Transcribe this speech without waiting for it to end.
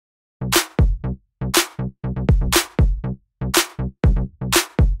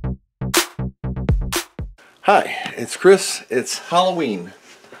Hi, it's Chris. It's Halloween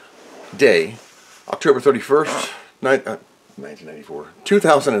day, October 31st, 1994,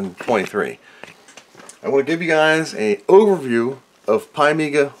 2023. I want to give you guys an overview of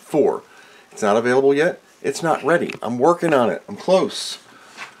Pimiga 4. It's not available yet. It's not ready. I'm working on it. I'm close.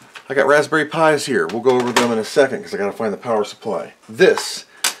 I got Raspberry Pis here. We'll go over them in a second because I got to find the power supply. This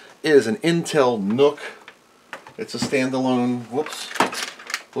is an Intel NUC. It's a standalone,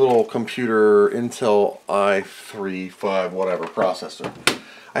 little computer Intel i3, 5, whatever processor.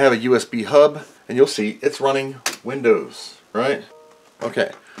 I have a USB hub, and you'll see it's running Windows, right?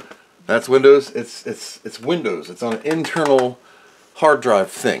 Okay, that's Windows. It's Windows. It's on an internal hard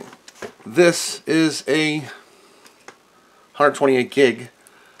drive thing. This is a 128 gig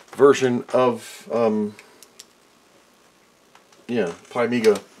version of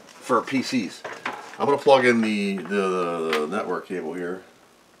Pimiga for PCs. I'm gonna plug in the network cable here,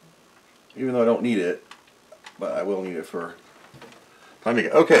 even though I don't need it, but I will need it for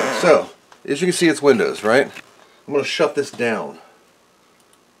Pimiga. Okay, so as you can see, it's Windows, right? I'm gonna shut this down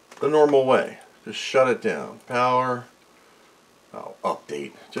the normal way. Just shut it down. Power. Oh,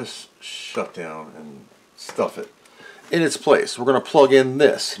 update. Just shut down and stuff it in its place. We're going to plug in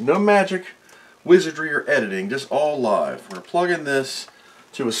this. No magic, wizardry, or editing. Just all live. We're going to plug in this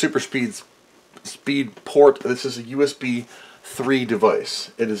to a super speed port. This is a USB 3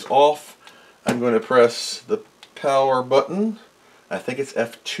 device. It is off. I'm going to press the power button. I think it's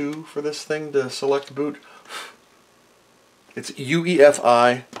F2 for this thing to select boot. It's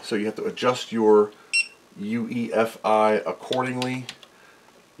UEFI, so you have to adjust your UEFI accordingly.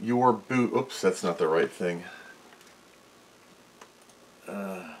 Your boot, oops, that's not the right thing.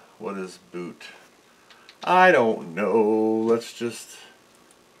 What is boot? I don't know. Let's just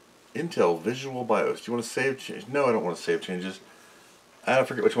Intel Visual BIOS. Do you want to save change? No, I don't want to save changes. I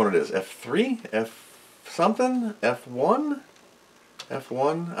forget which one it is. F3? F something? F1?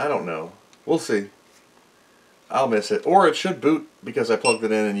 F1? I don't know. We'll see. I'll miss it. Or it should boot because I plugged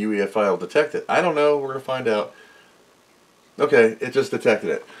it in and UEFI will detect it. I don't know. We're going to find out. Okay, it just detected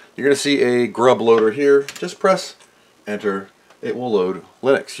it. You're going to see a grub loader here. Just press enter. It will load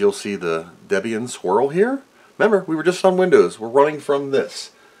Linux. You'll see the Debian swirl here. Remember, we were just on Windows. We're running from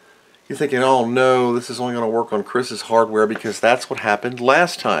this. You're thinking, oh no, this is only going to work on Chris's hardware because that's what happened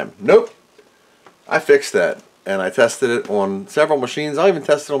last time. Nope. I fixed that. And I tested it on several machines. I'll even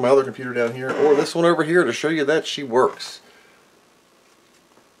test it on my other computer down here, or this one over here, to show you that she works.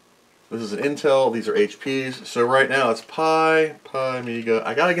 This is an Intel, these are HPs. So right now it's Pimiga.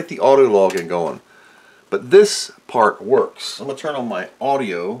 I gotta get the auto login going. But this part works. I'm gonna turn on my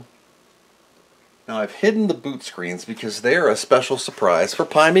audio. Now I've hidden the boot screens because they're a special surprise for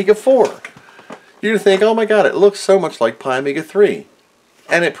Pimiga 4. You're gonna think, oh my god, it looks so much like Pimiga 3.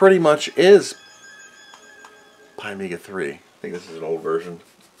 And it pretty much is Pimiga 3. I think this is an old version.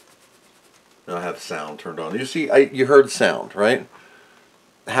 Now I have sound turned on. You see, you heard sound, right?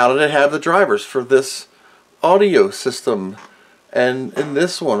 How did it have the drivers for this audio system and in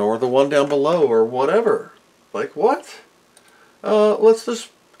this one or the one down below or whatever? Like what? Let's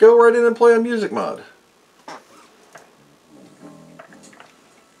just go right in and play a music mod.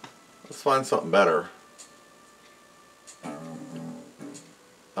 Let's find something better.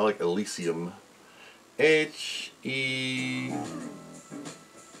 I like Elysium. H-E-F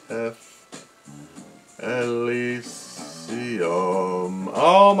Elysium.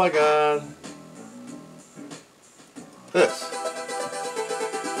 Oh my god. This.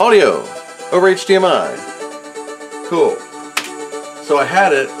 Audio over HDMI. Cool. So I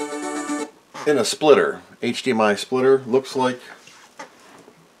had it in a splitter. HDMI splitter. Looks like,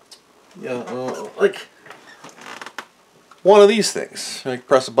 like one of these things. Like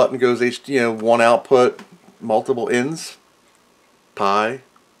press a button, goes one output, multiple ins. Pi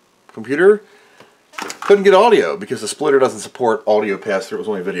computer. Couldn't get audio because the splitter doesn't support audio pass-through. It was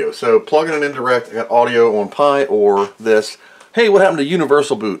only video. So plugging it in direct, I got audio on Pi or this. Hey, what happened to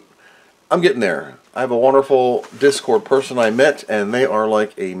Universal Boot? I'm getting there. I have a wonderful Discord person I met, and they are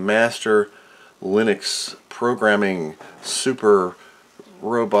like a master Linux programming super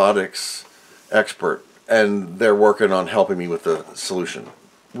robotics expert. And they're working on helping me with the solution.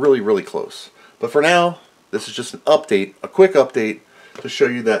 Really, really close. But for now, this is just an update, a quick update to show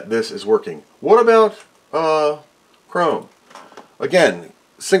you that this is working. What about Chrome? Again,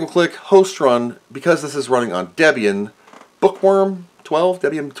 single click, host run, because this is running on Debian, Bookworm 12,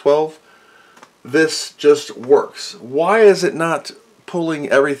 Debian 12, this just works. Why is it not pulling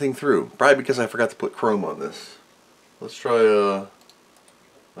everything through? Probably because I forgot to put Chrome on this. Let's try,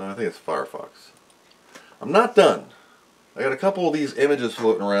 I think it's Firefox. I'm not done. I got a couple of these images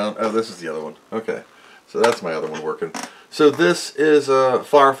floating around. Oh, this is the other one. Okay. So that's my other one working. So this is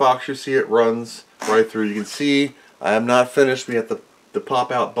Firefox. You see it runs right through. You can see I am not finished. We have the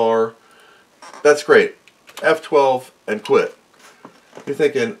pop-out bar. That's great. F12 and quit. You're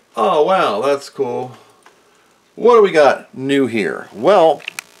thinking, oh wow, that's cool. What do we got new here? Well,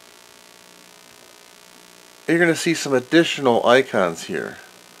 you're going to see some additional icons here.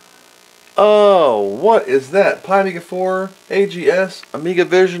 Oh, what is that? Pimiga 4, AGS, Amiga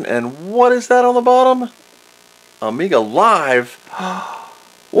Vision, and what is that on the bottom? Amiga Live?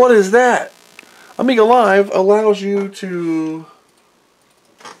 What is that? Amiga Live allows you to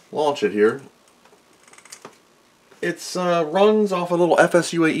launch it here. It runs off a little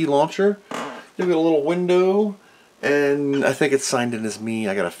FSUAE launcher. You get a little window, and I think it's signed in as me.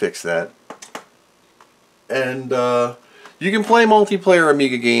 I gotta fix that. And you can play multiplayer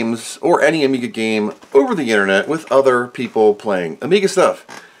Amiga games, or any Amiga game, over the internet with other people playing Amiga stuff.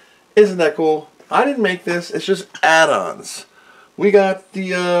 Isn't that cool? I didn't make this, it's just add-ons. We got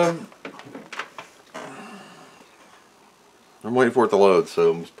the, I'm waiting for it to load,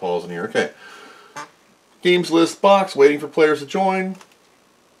 so I'm just pausing here. Okay. Games list box, waiting for players to join.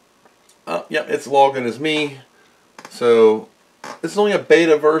 Yep, it's logged in as me. So, this is only a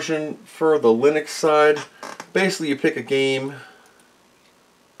beta version for the Linux side. Basically, you pick a game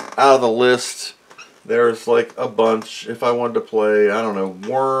out of the list. There's like a bunch. If I wanted to play, I don't know,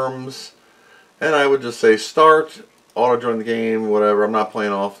 Worms, and I would just say start, auto join the game, whatever. I'm not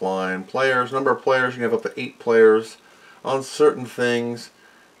playing offline. Players, number of players, you can have up to 8 players on certain things.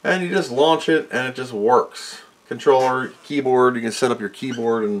 And you just launch it and it just works. Controller, keyboard, you can set up your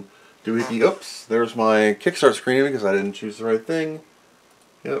keyboard and do it. Oops, there's my Kickstart screen because I didn't choose the right thing.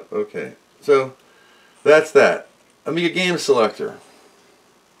 Yep, okay. So, that's that. Amiga Game Selector.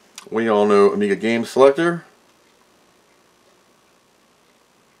 We all know Amiga Game Selector.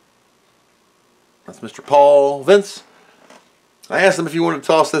 That's Mr. Paul Vince. I asked him if he wanted to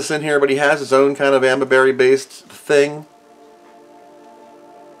toss this in here, but he has his own kind of Amiberry based thing.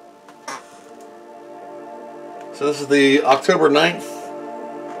 So this is the October 9th,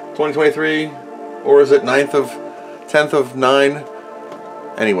 2023, or is it 10th of 9?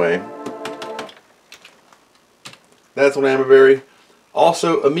 Anyway. That's on Amiberry.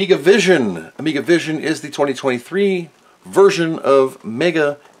 Also, Amiga Vision. Amiga Vision is the 2023 version of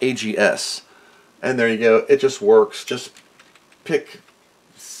Mega AGS. And there you go. It just works. Just pick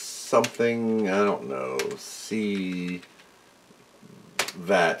something, I don't know, see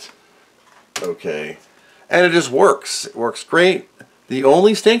that. Okay. And it just works. It works great. The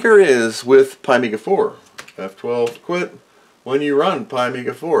only stinker is with Pimiga 4. F12 quit. When you run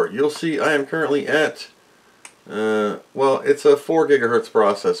Pimiga 4, you'll see I am currently at well, it's a 4 gigahertz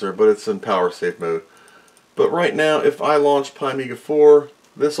processor, but it's in power save mode. But right now, if I launch Pimiga 4,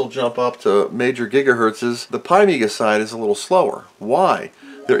 this will jump up to major gigahertzes. The Pimiga side is a little slower. Why?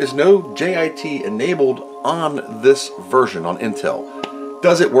 There is no JIT enabled on this version on Intel.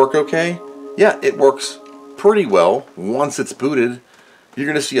 Does it work okay? Yeah, it works pretty well once it's booted. You're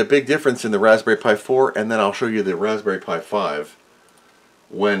going to see a big difference in the Raspberry Pi 4, and then I'll show you the Raspberry Pi 5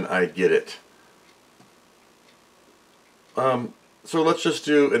 when I get it. So let's just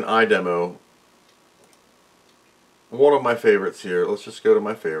do an iDemo. One of my favorites here. Let's just go to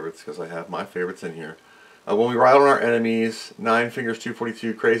my favorites because I have my favorites in here. When we ride on our enemies, 9 Fingers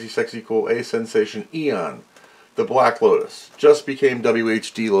 242, Crazy Sexy Cool, A Sensation, Eon, the Black Lotus, just became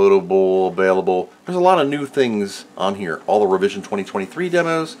WHD loadable, available. There's a lot of new things on here. All the Revision 2023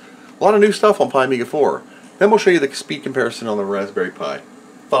 demos, a lot of new stuff on Pimiga 4. Then we'll show you the speed comparison on the Raspberry Pi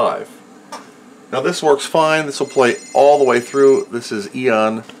 5. Now this works fine. This will play all the way through. This is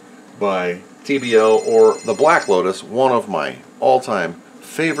Eon by TBL, or the Black Lotus, one of my all-time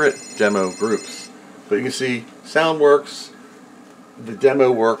favorite demo groups. But you can see sound works, the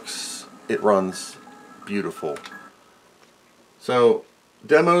demo works, it runs beautiful. So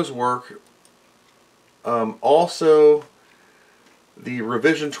demos work. Also, the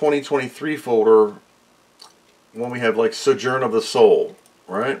Revision 2023 folder, when we have like Sojourn of the Soul,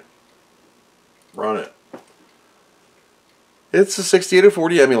 right? Run it. It's a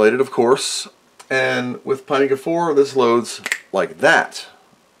 6840 emulated, of course, and with Pimiga 4, this loads like that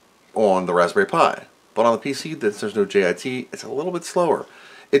on the Raspberry Pi. But on the PC, there's no JIT, it's a little bit slower.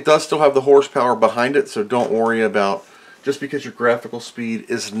 It does still have the horsepower behind it, so don't worry about, just because your graphical speed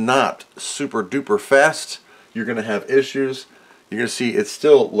is not super duper fast, you're going to have issues. You're going to see it's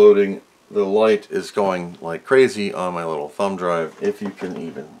still loading. The light is going like crazy on my little thumb drive, if you can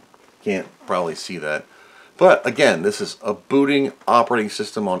even. Can't probably see that. But again, this is a booting operating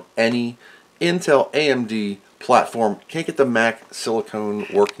system on any Intel, AMD, platform. Can't get the Mac silicone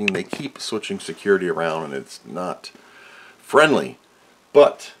working. They keep switching security around and it's not friendly.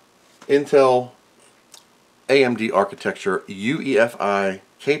 But Intel AMD architecture, UEFI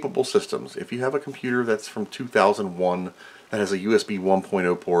capable systems. If you have a computer that's from 2001 that has a USB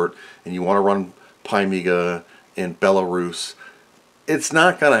 1.0 port and you want to run Pimiga in Belarus, it's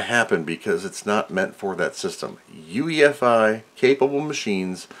not going to happen because it's not meant for that system. UEFI capable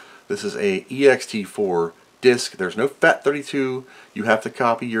machines. This is a ext4 disk. There's no FAT32. You have to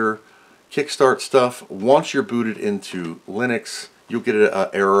copy your Kickstart stuff. Once you're booted into Linux, you'll get an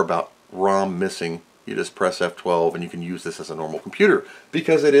error about ROM missing. You just press F12 and you can use this as a normal computer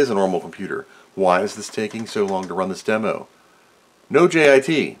because it is a normal computer. Why is this taking so long to run this demo? No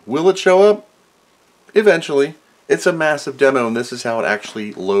JIT. Will it show up? Eventually. It's a massive demo and this is how it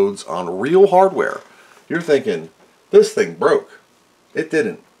actually loads on real hardware. You're thinking, this thing broke. It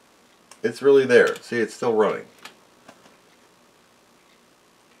didn't. It's really there. See, it's still running.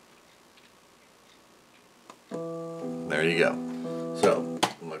 There you go. So,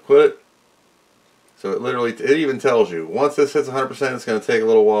 I'm going to quit it. So it literally, it even tells you, once this hits 100%, it's going to take a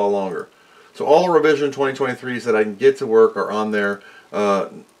little while longer. So all the revision 2023s that I can get to work are on there.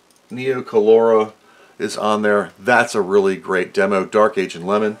 Neo Colora is on there. That's a really great demo. Dark Age and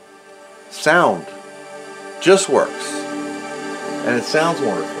Lemon. Sound just works. And it sounds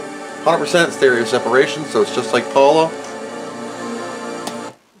wonderful. 100% stereo separation, so it's just like Paula.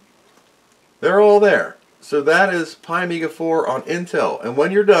 They're all there. So that is Pimiga 4 on Intel. And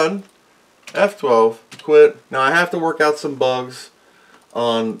when you're done, F12, quit. Now I have to work out some bugs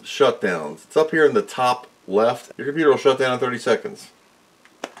on shutdowns. It's up here in the top left. Your computer will shut down in 30 seconds.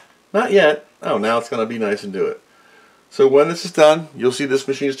 Not yet. Oh, now it's going to be nice and do it. So when this is done, you'll see this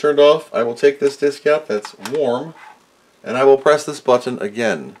machine is turned off. I will take this disk out that's warm, and I will press this button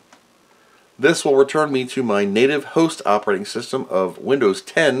again. This will return me to my native host operating system of Windows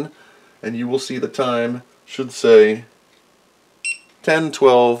 10, and you will see the time should say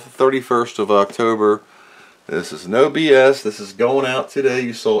 10/12, 31st of October. This is no BS. This is going out today.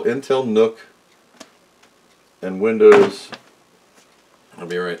 You saw Intel NUC and Windows. I'll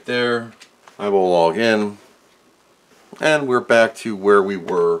be right there. I will log in. And we're back to where we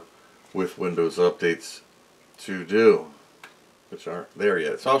were with Windows updates to do, which aren't there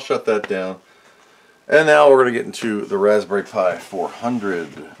yet. So I'll shut that down. And now we're going to get into the Raspberry Pi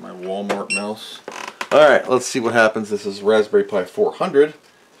 400. My Walmart mouse. Alright, let's see what happens. This is Raspberry Pi 400.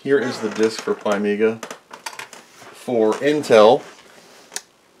 Here is the disk for Pimiga for Intel.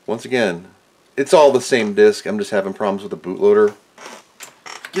 Once again, it's all the same disk. I'm just having problems with the bootloader.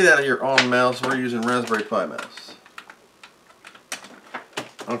 Get out of your own mouse. We're using Raspberry Pi mouse.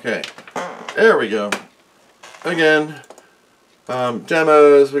 Okay, there we go. Again,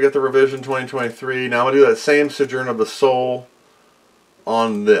 demos. We got the revision 2023. Now I'm going to do that same Sojourn of the Soul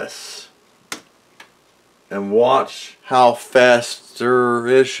on this. And watch how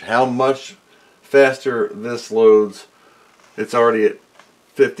faster-ish, how much faster this loads. It's already at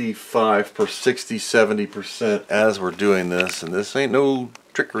 55 per 60, 70% as we're doing this. And this ain't no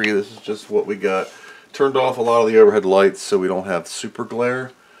trickery. This is just what we got. Turned off a lot of the overhead lights so we don't have super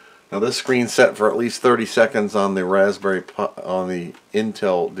glare. Now this screen's set for at least 30 seconds on the Raspberry Pi, on the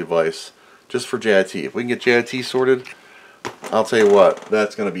Intel device, just for JIT. If we can get JIT sorted, I'll tell you what,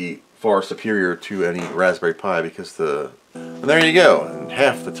 that's going to be far superior to any Raspberry Pi because and there you go, in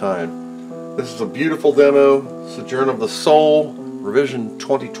half the time. This is a beautiful demo, Sojourn of the Soul, revision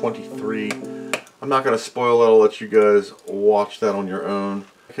 2023. I'm not going to spoil it, I'll let you guys watch that on your own.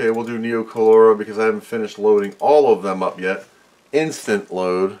 Okay, we'll do Neo Colora because I haven't finished loading all of them up yet. Instant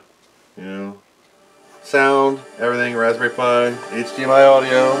load, you know. Sound, everything, Raspberry Pi, HDMI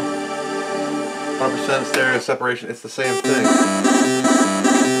audio, 100% stereo separation, it's the same thing.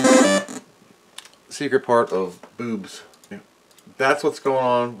 Secret part of boobs. That's what's going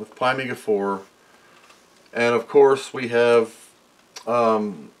on with Pimiga 4. And of course we have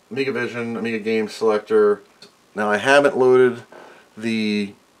Amiga Vision, Amiga Game Selector. Now I haven't loaded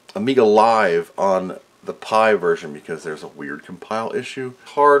the Amiga Live on the Pi version because there's a weird compile issue.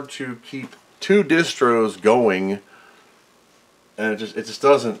 Hard to keep two distros going and it just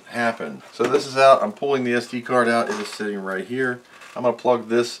doesn't happen. So this is out. I'm pulling the SD card out. It is sitting right here. I'm going to plug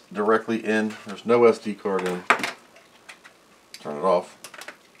this directly in. There's no SD card in. Turn it off.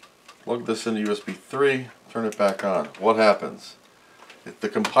 Plug this into USB 3. Turn it back on. What happens? If the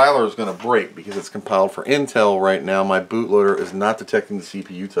compiler is going to break because it's compiled for Intel right now. My bootloader is not detecting the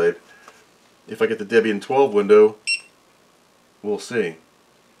CPU type. If I get the Debian 12 window, we'll see.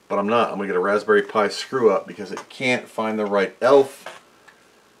 But I'm not. I'm going to get a Raspberry Pi screw up because it can't find the right ELF.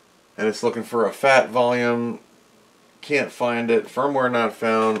 And it's looking for a FAT volume Can't find it. Firmware not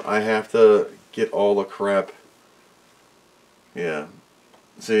found. I have to get all the crap. Yeah.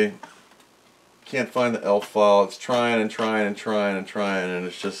 See? Can't find the ELF file. It's trying and trying and trying and trying, and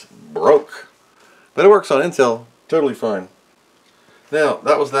it's just broke. But it works on Intel. Totally fine. Now,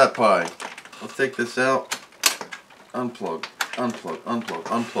 that was that Pi. Let's take this out. Unplug. Unplug. Unplug.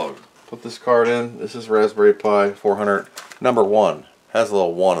 Unplug. Put this card in. This is Raspberry Pi 400. Number 1. Has a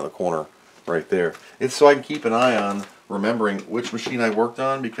little 1 in the corner right there. It's so I can keep an eye on remembering which machine I worked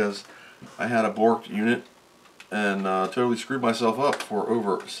on, because I had a borked unit and totally screwed myself up for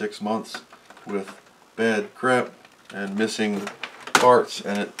over 6 months with bad crap and missing parts,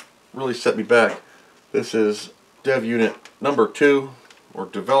 and it really set me back. This is dev unit number 2, or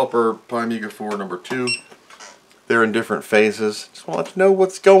developer Pimiga 4 number 2. They're in different phases. Just want to let you know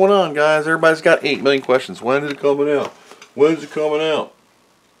what's going on, guys. Everybody's got 8 million questions. When is it coming out? When is it coming out?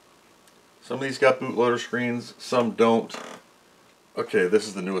 Some of these got bootloader screens, some don't. Okay, this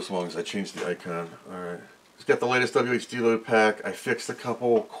is the newest one because I changed the icon. Alright. It's got the latest WHD load pack. I fixed a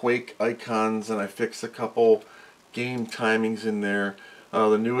couple Quake icons and I fixed a couple game timings in there.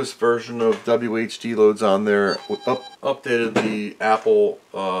 The newest version of WHD loads on there. Updated the Apple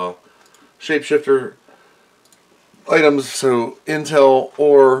shapeshifter items, so Intel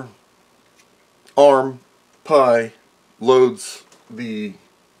or ARM Pi loads the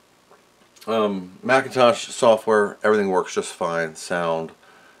Macintosh software. Everything works just fine. Sound,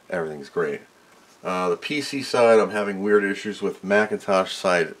 everything's great. The PC side, I'm having weird issues with Macintosh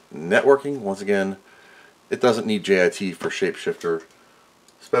side networking. Once again, it doesn't need JIT for shapeshifter.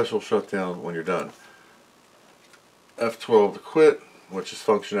 Special shutdown when you're done. F12 to quit, which is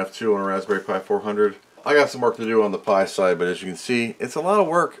function F2 on a Raspberry Pi 400. I got some work to do on the Pi side, but as you can see, it's a lot of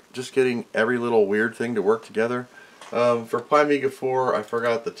work just getting every little weird thing to work together. For Pimiga 4, I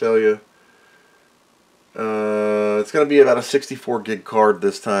forgot to tell you, it's going to be about a 64 gig card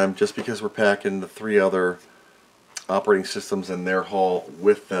this time, just because we're packing the 3 other operating systems in their haul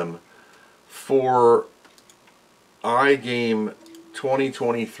with them. For iGame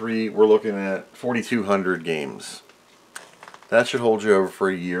 2023, we're looking at 4,200 games. That should hold you over for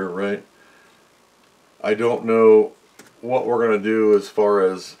a year, right? I don't know what we're going to do as far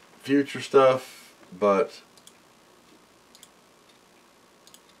as future stuff, but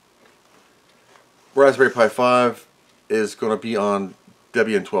Raspberry Pi 5 is going to be on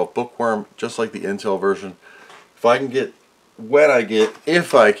Debian 12 Bookworm, just like the Intel version. If I can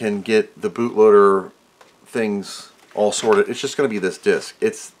get the bootloader things all sorted, it's just going to be this disk.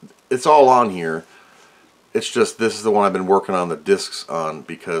 It's all on here. It's just this is the one I've been working on the discs on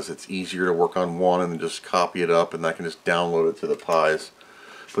because it's easier to work on one and then just copy it up, and I can just download it to the Pis.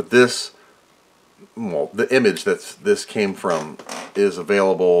 But this, well, the image that this came from is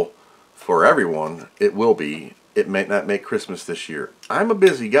available for everyone. It will be. It may not make Christmas this year. I'm a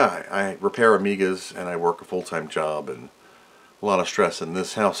busy guy. I repair Amigas and I work a full-time job and a lot of stress in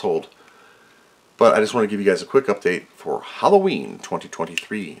this household. But I just want to give you guys a quick update for Halloween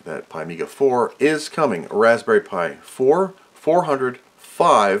 2023 that Pimiga 4 is coming. Raspberry Pi 4, 400,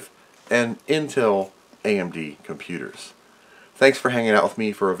 5, and Intel AMD computers. Thanks for hanging out with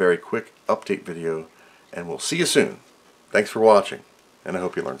me for a very quick update video, and we'll see you soon. Thanks for watching, and I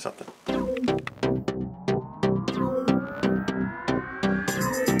hope you learned something.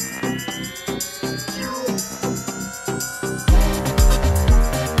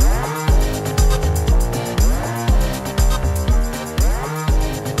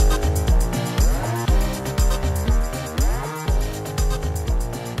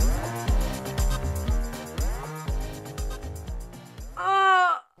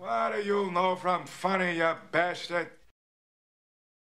 What do you know from funny, you bastard?